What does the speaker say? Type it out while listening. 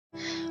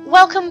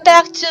Welcome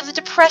back to the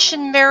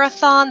Depression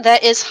Marathon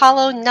that is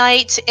Hollow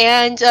Knight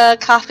and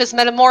Kafka's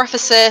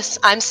Metamorphosis.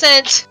 I'm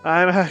Scint.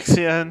 I'm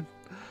Axion.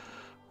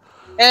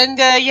 And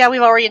yeah,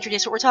 we've already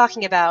introduced what we're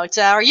talking about.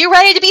 Are you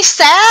ready to be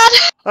sad?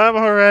 I'm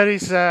already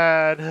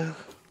sad.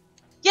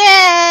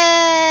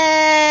 Yay!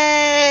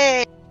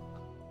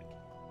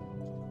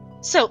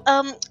 So,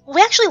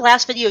 we actually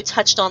last video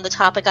touched on the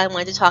topic I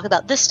wanted to talk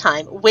about this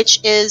time,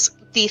 which is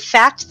the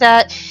fact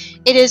that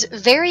it is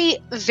very,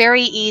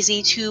 very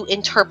easy to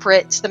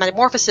interpret the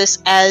Metamorphosis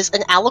as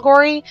an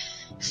allegory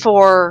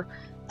for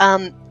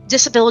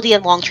disability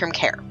and long-term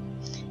care.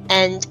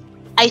 And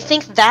I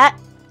think that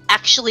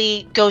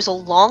actually goes a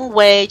long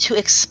way to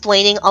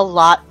explaining a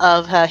lot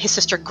of his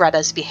sister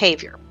Greta's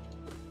behavior.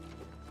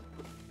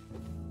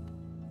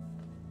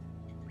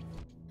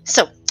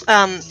 So,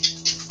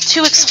 to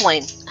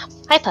explain...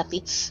 Hi,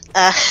 puppy.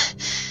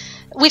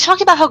 We've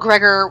talked about how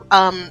Gregor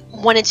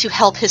wanted to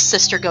help his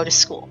sister go to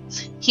school.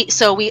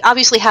 So we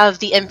obviously have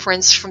the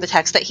inference from the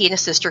text that he and his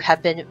sister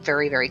have been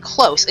very, very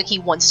close, and he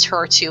wants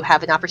her to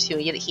have an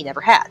opportunity that he never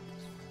had.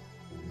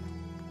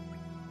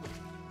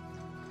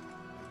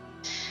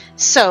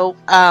 So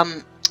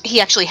he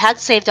actually had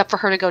saved up for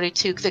her to go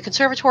to the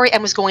conservatory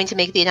and was going to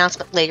make the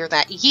announcement later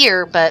that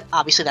year, but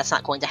obviously that's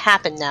not going to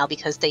happen now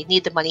because they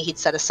need the money he'd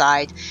set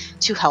aside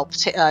to help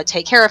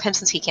take care of him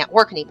since he can't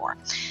work anymore.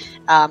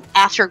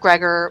 After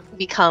Gregor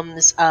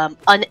becomes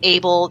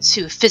unable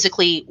to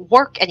physically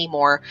work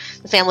anymore,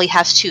 the family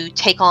has to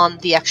take on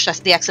the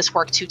excess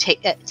work to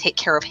take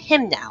care of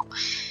him now,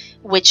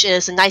 which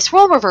is a nice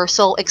role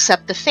reversal,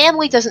 except the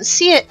family doesn't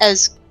see it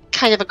as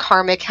kind of a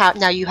karmic,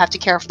 now you have to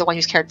care for the one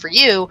who's cared for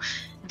you.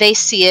 They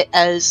see it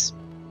as,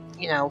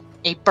 you know,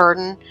 a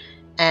burden,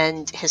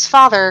 and his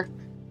father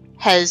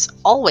has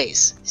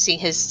always seen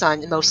his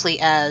son mostly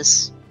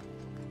as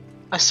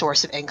a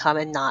source of income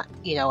and not,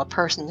 you know, a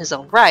person in his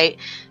own right.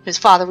 His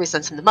father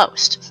resents him the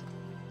most.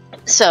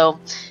 So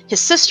his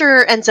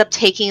sister ends up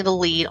taking the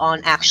lead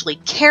on actually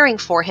caring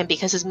for him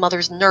because his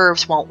mother's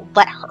nerves won't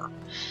let her,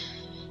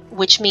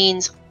 which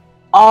means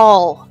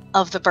all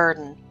of the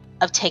burden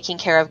of taking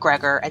care of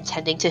Gregor and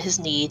tending to his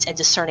needs and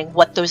discerning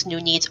what those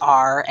new needs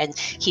are and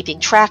keeping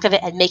track of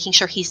it and making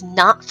sure he's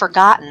not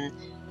forgotten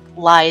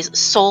lies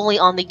solely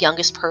on the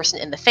youngest person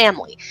in the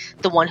family,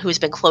 the one who's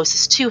been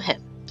closest to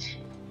him.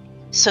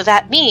 So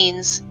that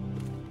means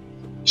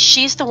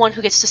she's the one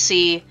who gets to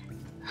see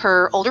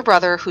her older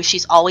brother, who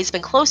she's always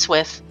been close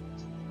with,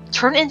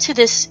 turn into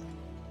this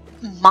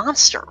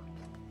monster.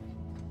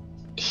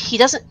 He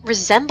doesn't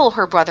resemble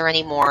her brother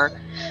anymore.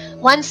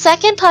 1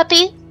 second,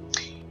 puppy!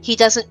 He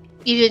doesn't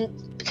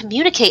even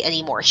communicate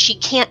anymore. She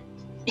can't...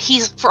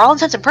 He's, for all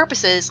intents and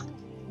purposes,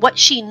 what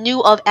she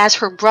knew of as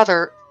her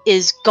brother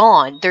is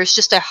gone. There's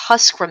just a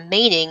husk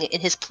remaining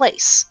in his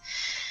place.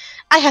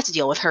 I have to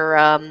deal with her.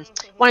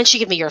 Why don't you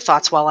give me your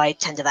thoughts while I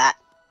tend to that?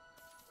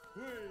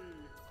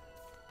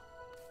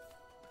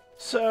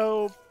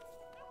 So,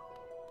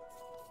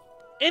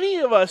 any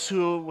of us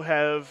who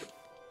have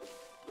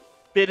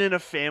been in a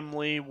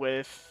family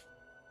with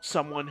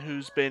someone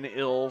who's been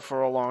ill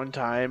for a long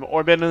time,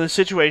 or been in a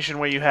situation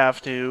where you have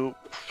to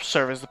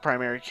serve as the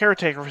primary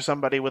caretaker for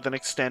somebody with an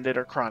extended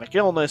or chronic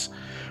illness,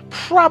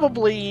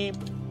 probably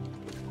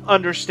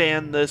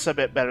understand this a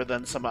bit better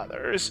than some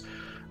others.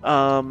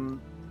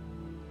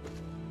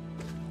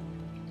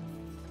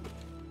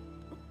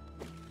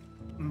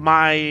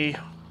 My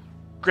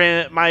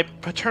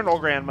paternal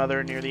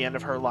grandmother, near the end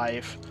of her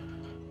life,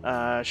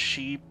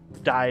 she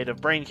died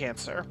of brain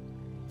cancer.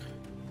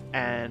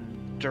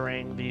 And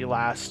during the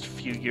last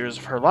few years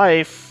of her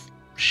life,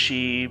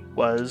 she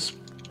was,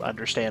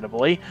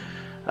 understandably,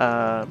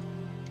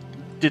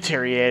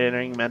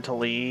 deteriorating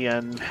mentally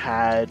and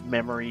had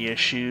memory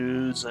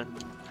issues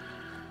and,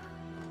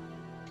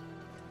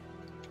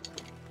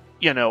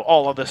 you know,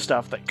 all of the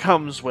stuff that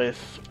comes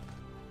with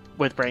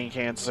brain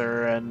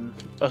cancer and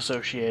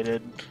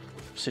associated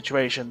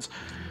situations.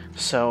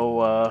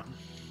 So,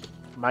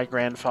 my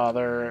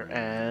grandfather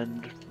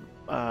and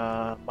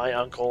my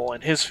uncle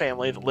and his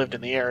family that lived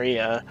in the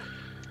area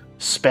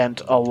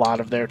spent a lot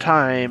of their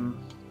time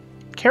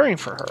caring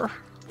for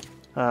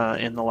her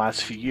in the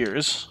last few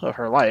years of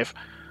her life.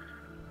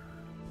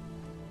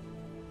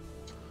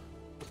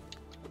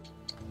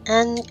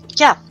 And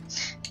yeah,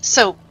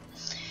 so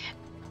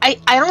I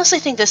honestly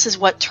think this is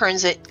what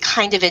turns it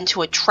kind of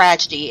into a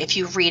tragedy if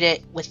you read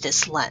it with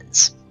this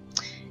lens.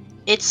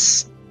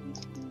 It's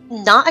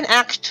not an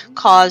act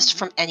caused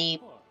from any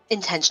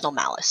intentional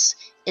malice.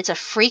 It's a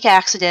freak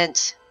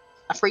accident,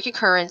 a freak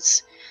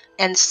occurrence,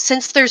 and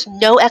since there's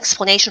no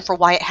explanation for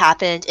why it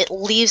happened, it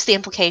leaves the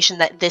implication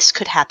that this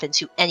could happen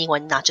to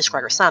anyone, not just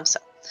Gregor Samsa.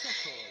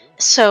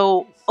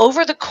 So,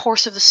 over the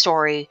course of the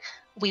story,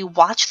 we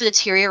watch the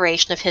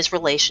deterioration of his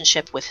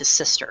relationship with his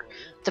sister,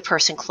 the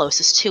person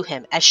closest to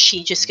him, as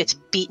she just gets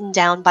beaten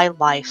down by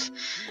life,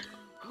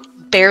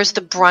 bears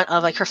the brunt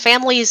of like her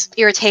family's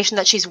irritation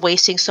that she's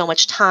wasting so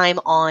much time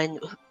on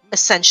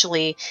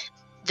essentially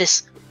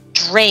this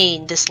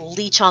drain, this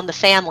leech on the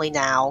family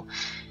now,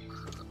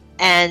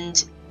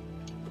 and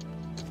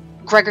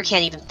Gregor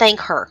can't even thank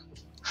her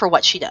for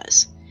what she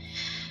does.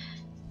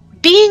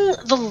 Being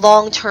the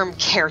long-term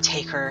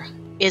caretaker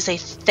is a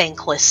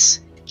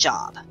thankless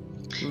job.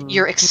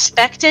 You're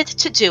expected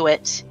to do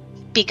it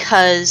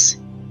because,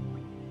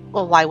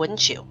 well, why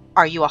wouldn't you?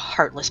 Are you a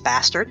heartless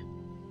bastard?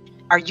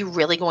 Are you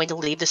really going to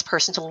leave this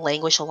person to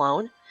languish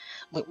alone?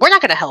 We're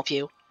not going to help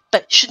you,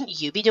 but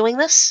shouldn't you be doing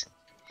this?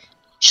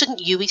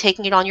 Shouldn't you be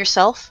taking it on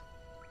yourself?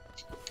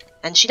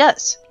 And she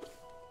does.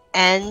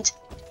 And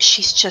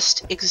she's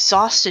just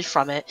exhausted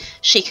from it.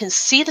 She can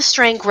see the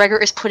strain Gregor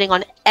is putting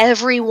on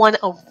everyone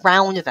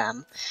around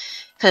them,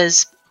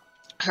 because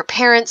her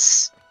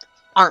parents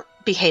aren't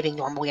behaving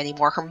normally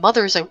anymore. Her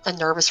mother's a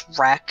nervous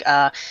wreck.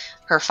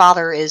 Her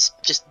father is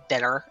just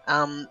bitter.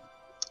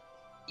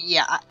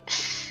 Yeah.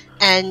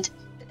 And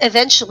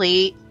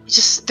eventually,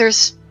 just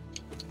there's...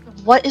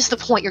 What is the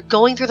point? You're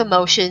going through the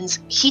motions.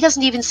 He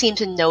doesn't even seem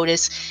to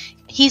notice.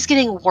 He's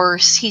getting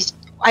worse.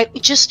 I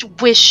just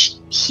wish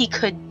he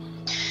could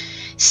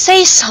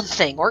say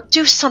something or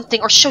do something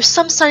or show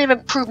some sign of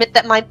improvement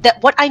that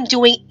what I'm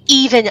doing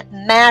even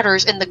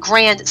matters in the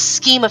grand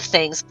scheme of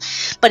things.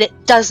 But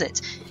it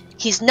doesn't.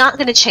 He's not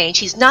going to change.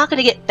 He's not going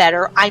to get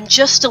better. I'm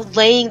just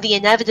delaying the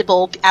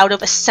inevitable out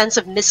of a sense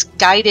of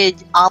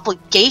misguided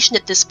obligation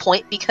at this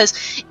point, because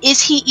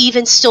is he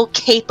even still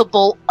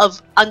capable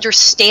of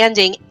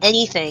understanding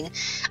anything?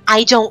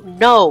 I don't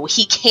know.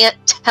 He can't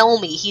tell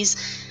me. He's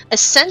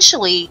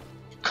essentially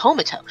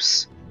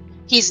comatose.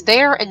 He's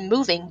there and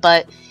moving,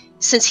 but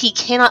since he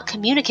cannot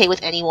communicate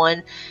with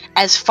anyone,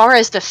 as far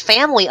as the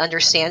family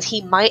understands,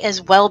 he might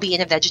as well be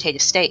in a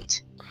vegetative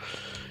state.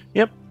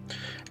 Yep.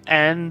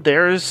 And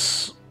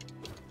there's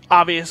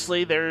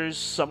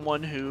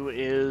someone who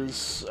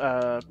is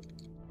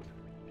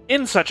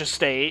in such a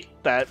state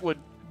that would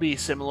be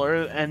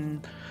similar,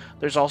 and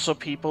there's also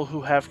people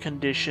who have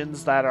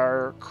conditions that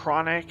are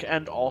chronic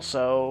and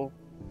also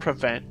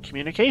prevent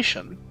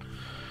communication.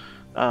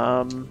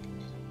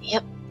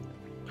 Yep.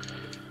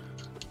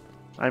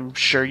 I'm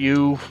sure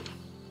you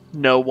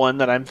know one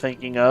that I'm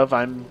thinking of.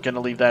 I'm going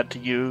to leave that to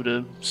you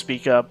to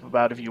speak up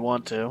about if you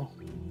want to.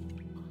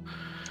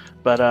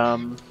 But,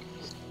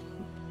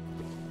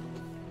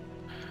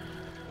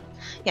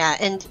 yeah,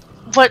 and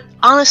what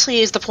honestly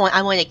is the point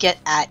I want to get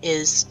at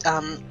is,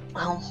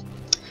 well,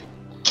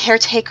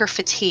 caretaker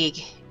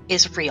fatigue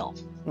is real.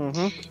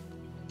 Mm-hmm.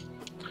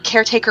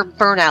 Caretaker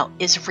burnout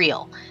is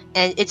real.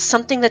 And it's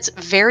something that's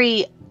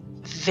very,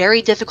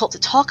 very difficult to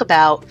talk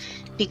about,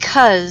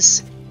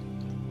 because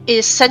it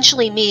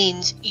essentially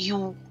means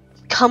you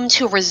come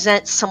to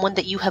resent someone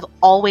that you have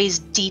always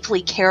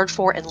deeply cared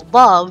for and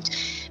loved,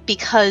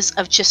 because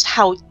of just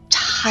how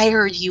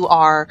tired you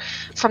are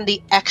from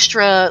the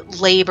extra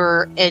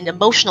labor and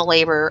emotional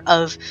labor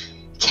of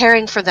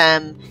caring for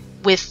them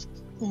with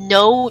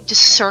no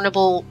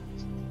discernible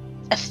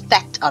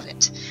effect of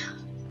it.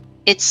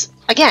 It's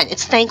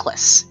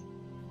thankless.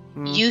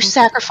 Mm-hmm. You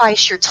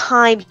sacrifice your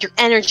time, your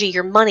energy,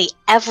 your money,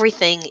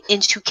 everything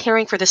into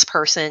caring for this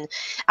person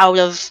out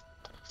of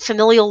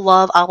familial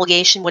love,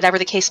 obligation, whatever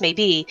the case may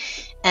be.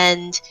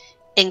 And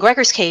in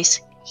Gregor's case,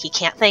 he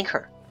can't thank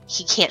her.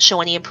 He can't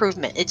show any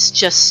improvement. It's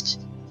just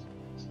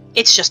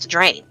a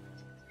drain,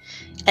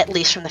 at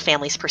least from the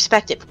family's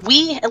perspective.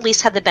 We at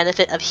least had the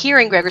benefit of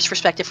hearing Gregor's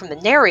perspective from the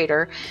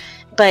narrator,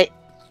 but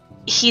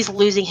he's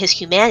losing his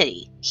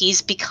humanity.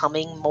 He's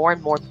becoming more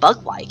and more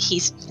bug-like.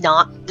 He's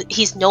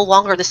no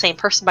longer the same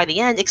person by the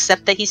end,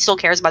 except that he still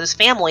cares about his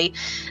family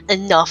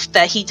enough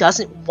that he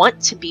doesn't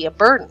want to be a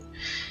burden.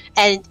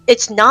 And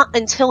it's not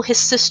until his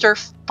sister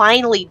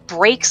finally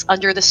breaks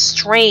under the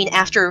strain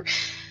after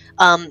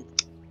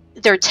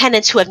their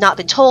tenants, who have not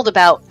been told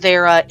about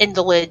their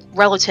invalid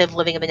relative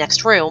living in the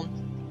next room,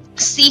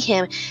 see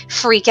him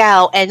freak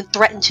out and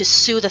threaten to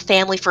sue the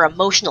family for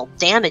emotional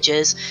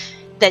damages,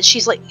 that she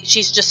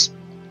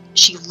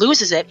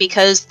loses it,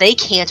 because they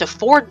can't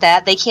afford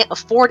that. They can't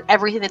afford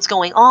everything that's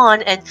going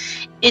on, and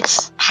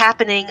it's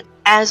happening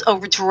as a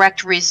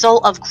direct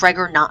result of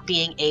Gregor not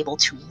being able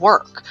to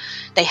work.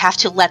 They have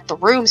to let the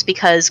rooms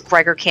because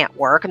Gregor can't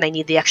work and they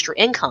need the extra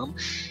income,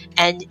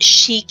 and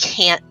she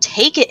can't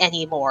take it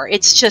anymore.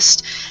 It's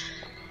just,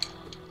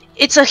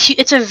 it's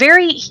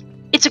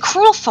a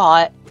cruel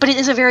thought, but it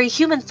is a very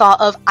human thought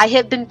of, I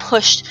have been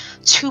pushed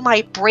to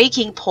my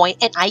breaking point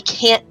and I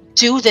can't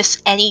do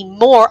this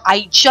anymore.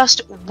 I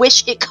just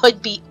wish it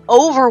could be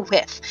over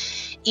with,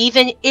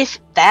 even if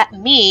that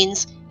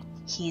means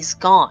he's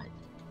gone.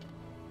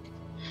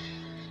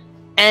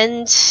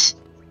 And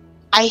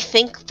I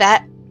think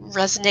that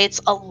resonates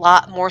a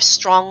lot more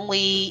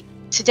strongly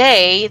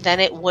today than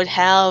it would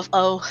have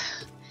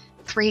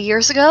 3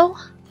 years ago.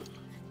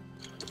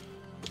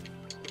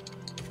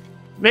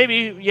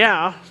 Maybe,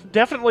 yeah,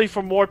 definitely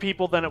for more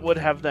people than it would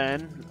have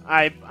then.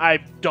 I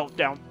don't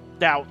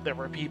doubt there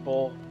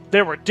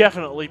were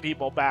definitely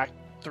people back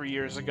 3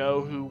 years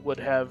ago who would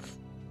have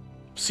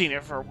seen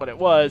it for what it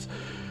was,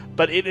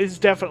 but it is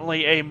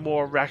definitely a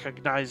more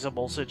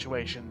recognizable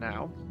situation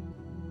now.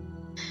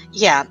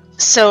 Yeah,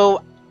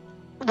 so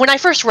when I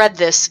first read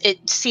this,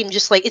 it seemed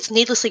just like it's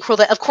needlessly cruel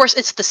that, of course,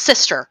 it's the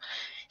sister.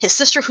 his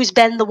sister, who's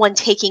been the one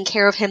taking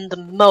care of him the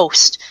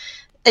most.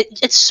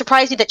 It's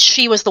surprising that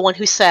she was the one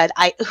who said,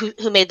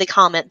 who made the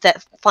comment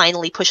that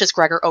finally pushes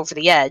Gregor over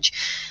the edge.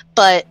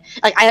 But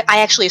like, I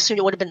actually assumed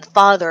it would have been the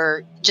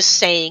father just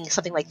saying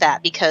something like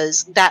that,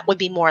 because that would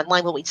be more in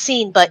line with what we'd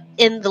seen. But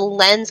in the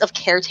lens of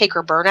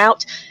caretaker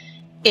burnout,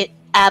 it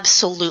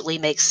absolutely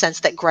makes sense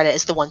that Greta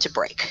is the one to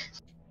break.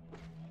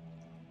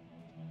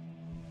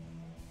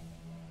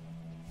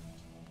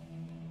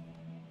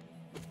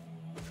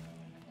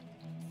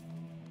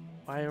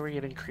 Why are we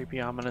getting creepy,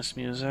 ominous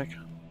music?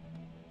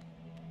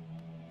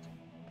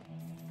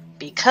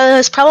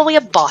 Because probably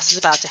a boss is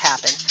about to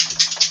happen.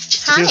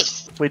 Hi.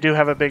 We do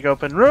have a big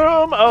open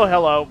room. Oh,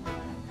 hello.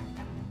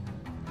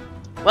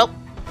 Well.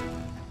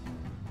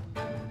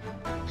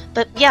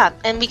 But yeah,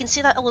 and we can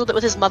see that a little bit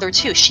with his mother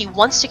too. She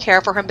wants to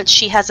care for him, but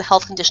she has a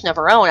health condition of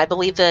her own. I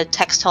believe the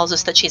text tells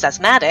us that she's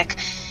asthmatic.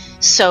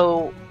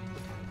 So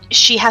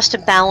she has to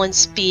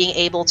balance being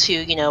able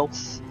to,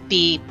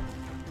 be,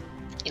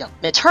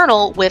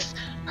 maternal with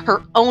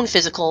her own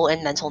physical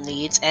and mental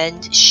needs,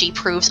 and she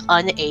proves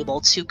unable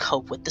to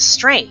cope with the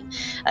strain.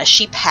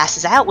 She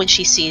passes out when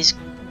she sees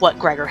what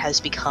Gregor has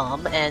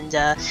become,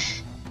 and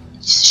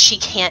she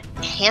can't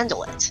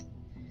handle it.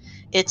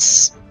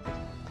 It's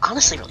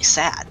honestly really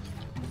sad.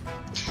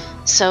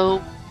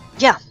 So,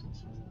 yeah,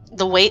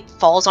 the weight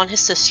falls on his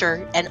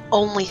sister, and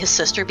only his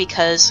sister,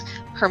 because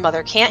her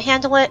mother can't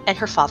handle it, and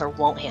her father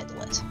won't handle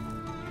it.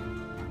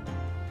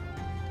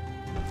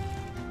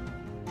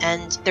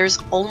 And there's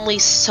only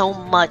so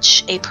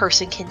much a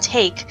person can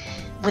take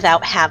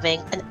without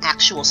having an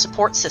actual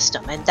support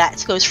system, and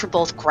that goes for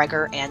both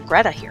Gregor and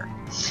Greta here.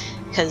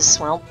 Because,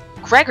 well,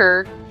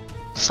 Gregor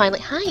finally...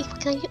 Hi,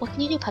 what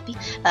can you do, puppy?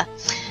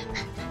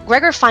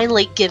 Gregor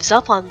finally gives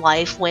up on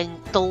life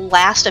when the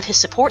last of his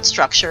support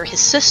structure,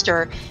 his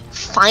sister,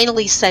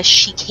 finally says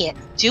she can't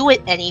do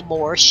it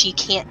anymore, she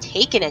can't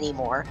take it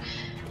anymore.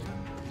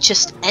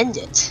 Just end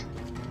it.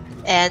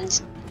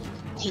 And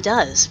he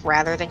does,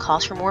 rather than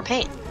cause her more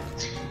pain.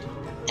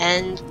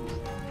 And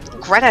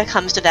Greta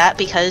comes to that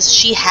because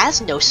she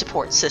has no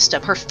support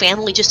system. Her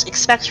family just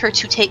expects her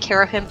to take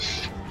care of him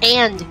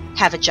and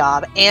have a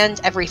job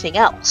and everything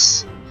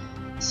else.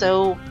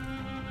 So,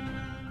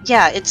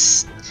 yeah,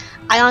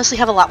 I honestly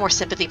have a lot more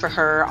sympathy for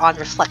her on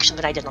reflection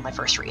than I did on my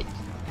first read.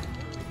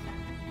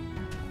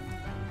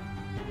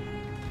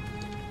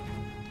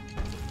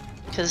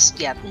 Because,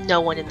 yeah,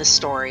 no one in the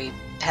story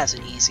has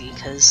it easy,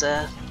 because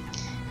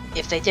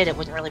if they did, it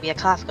wouldn't really be a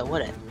Kafka,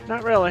 would it?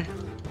 Not really.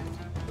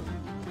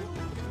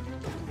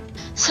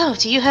 So,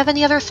 do you have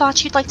any other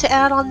thoughts you'd like to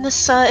add on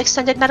this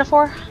extended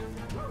metaphor?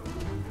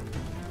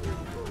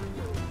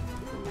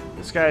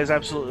 This guy is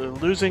absolutely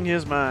losing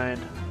his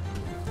mind.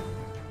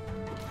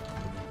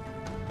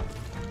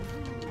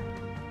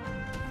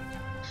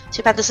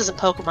 Too bad this isn't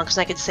Pokemon, because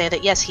I could say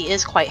that yes, he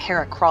is quite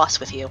Heracross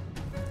with you.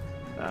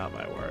 Oh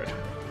my word.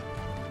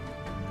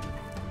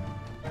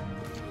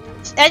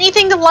 It's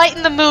anything to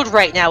lighten the mood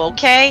right now,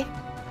 okay?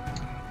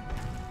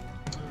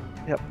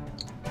 Yep.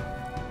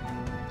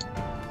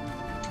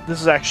 This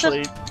is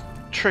actually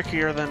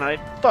trickier than I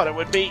thought it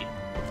would be.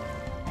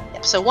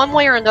 Yep, so one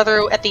way or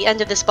another, at the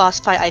end of this boss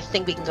fight, I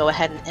think we can go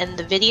ahead and end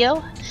the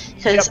video.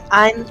 Because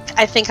I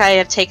think I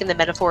have taken the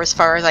metaphor as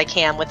far as I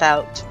can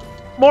without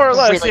more or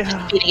less, really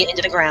yeah. beating it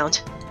into the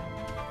ground.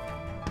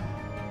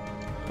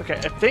 Okay,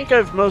 I think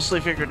I've mostly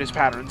figured his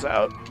patterns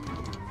out.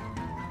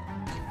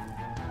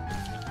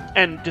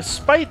 And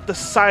despite the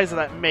size of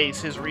that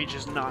mace, his reach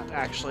is not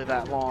actually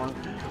that long.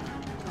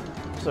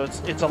 So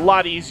it's a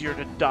lot easier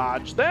to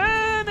dodge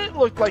than it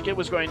looked like it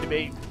was going to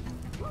be.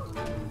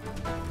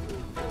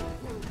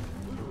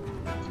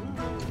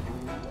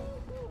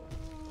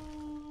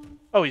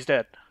 Oh, he's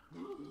dead.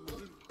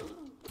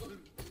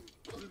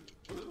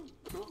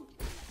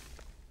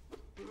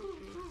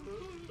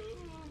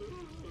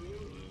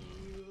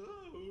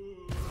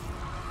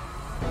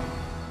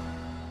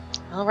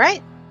 All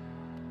right.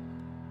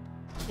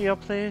 Heal,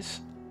 please.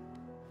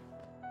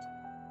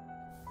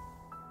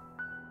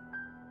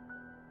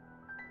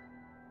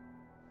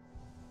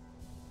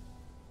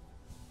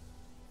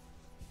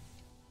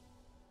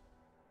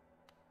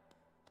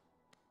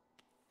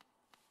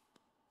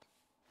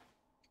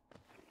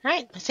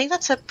 Alright, I think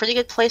that's a pretty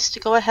good place to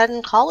go ahead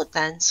and call it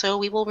then, so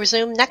we will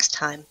resume next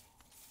time.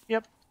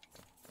 Yep.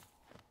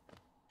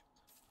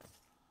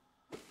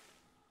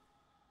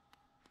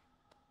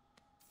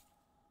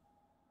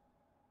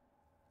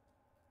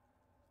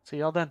 See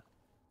y'all then.